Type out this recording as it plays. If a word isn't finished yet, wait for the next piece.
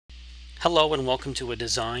Hello and welcome to a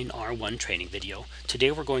Design R1 training video.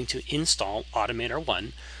 Today we're going to install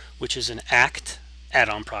AutomatoR1, which is an ACT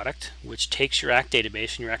add-on product which takes your ACT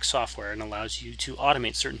database and your ACT software and allows you to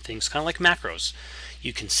automate certain things, kind of like macros.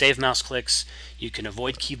 You can save mouse clicks, you can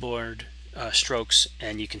avoid keyboard strokes,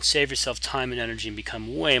 and you can save yourself time and energy and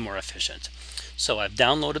become way more efficient. So I've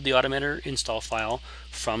downloaded the Automator install file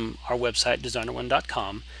from our website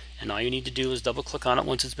designer1.com, and all you need to do is double click on it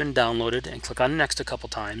once it's been downloaded and click on next a couple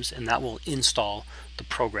times, and that will install the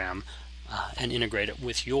program and integrate it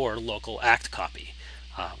with your local ACT copy.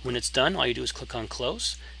 When it's done, all you do is click on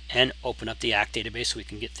close and open up the ACT database so we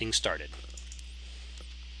can get things started.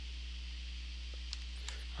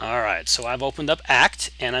 Alright, so I've opened up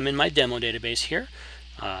ACT and I'm in my demo database here.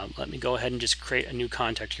 Let me go ahead and just create a new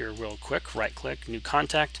contact here real quick. Right click, new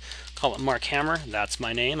contact, call it Mark Hammer. That's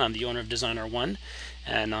my name. I'm the owner of Designer1,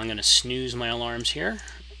 and I'm going to snooze my alarms here,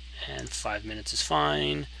 and 5 minutes is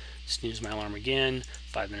fine. Snooze my alarm again,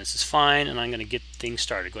 5 minutes is fine, and I'm going to get things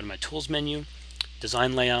started. Go to my tools menu,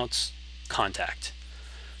 design layouts, contact.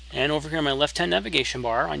 And over here on my left hand navigation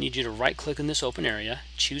bar, I need you to right click in this open area,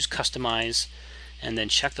 choose customize, and then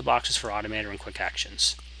check the boxes for Automator and quick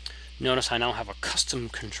actions. Notice I now have a custom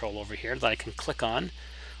control over here that I can click on.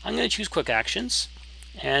 I'm going to choose quick actions,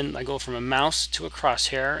 and I go from a mouse to a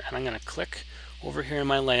crosshair, and I'm going to click over here in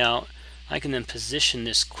my layout. I can then position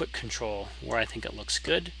this quick control where I think it looks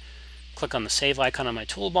good. Click on the save icon on my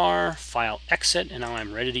toolbar, file exit, and now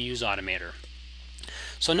I'm ready to use Automator.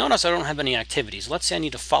 So notice I don't have any activities. Let's say I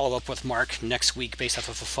need to follow up with Mark next week based off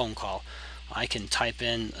of a phone call. I can type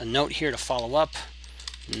in a note here to follow up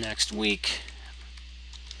next week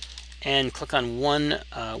and click on 1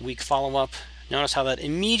 week follow-up. Notice how that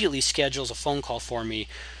immediately schedules a phone call for me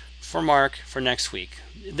for Mark for next week.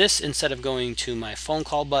 This, instead of going to my phone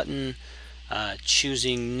call button,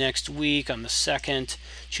 choosing next week on the 2nd,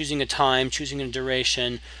 choosing a time, choosing a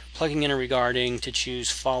duration, plugging in a regarding to choose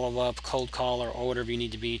follow-up, cold call, or whatever you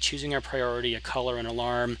need to be, choosing our priority, a color, an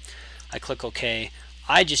alarm. I click OK.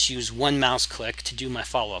 I just use one mouse click to do my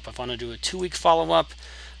follow-up. If I want to do a 2-week follow-up,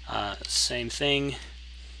 same thing.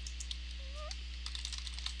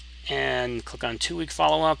 And click on 2-week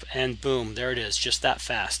follow-up, and boom, there it is, just that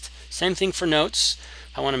fast. Same thing for notes.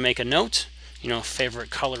 I want to make a note, favorite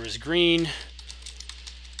color is green.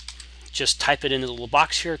 Just type it into the little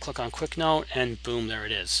box here, click on quick note, and boom, there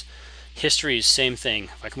it is. History is same thing.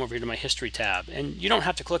 If I come over here to my history tab, and you don't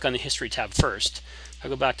have to click on the history tab first. If I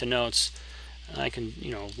go back to notes, I can,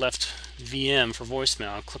 left VM for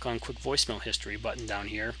voicemail, click on quick voicemail history button down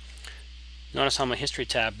here. Notice on my history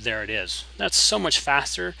tab, there it is. That's so much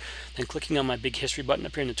faster than clicking on my big history button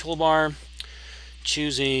up here in the toolbar,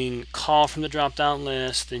 choosing call from the drop-down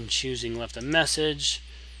list, then choosing left a message,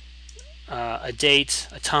 a date,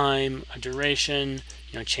 a time, a duration,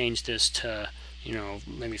 change this to,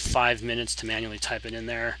 maybe 5 minutes to manually type it in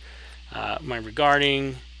there. My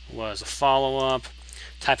regarding was a follow-up,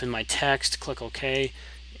 type in my text, click OK.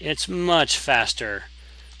 It's much faster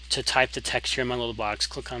to type the text here in my little box,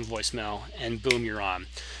 click on voicemail, and boom, you're on.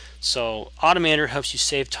 So Automator helps you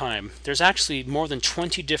save time. There's actually more than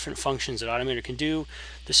 20 different functions that Automator can do.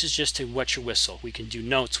 This is just to wet your whistle. We can do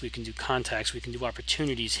notes, we can do contacts, we can do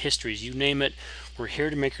opportunities, histories, you name it. We're here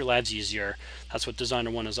to make your lives easier. That's what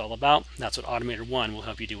Designer1 is all about. That's what AutomatoR1 will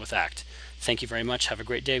help you do with ACT. Thank you very much. Have a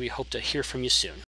great day. We hope to hear from you soon.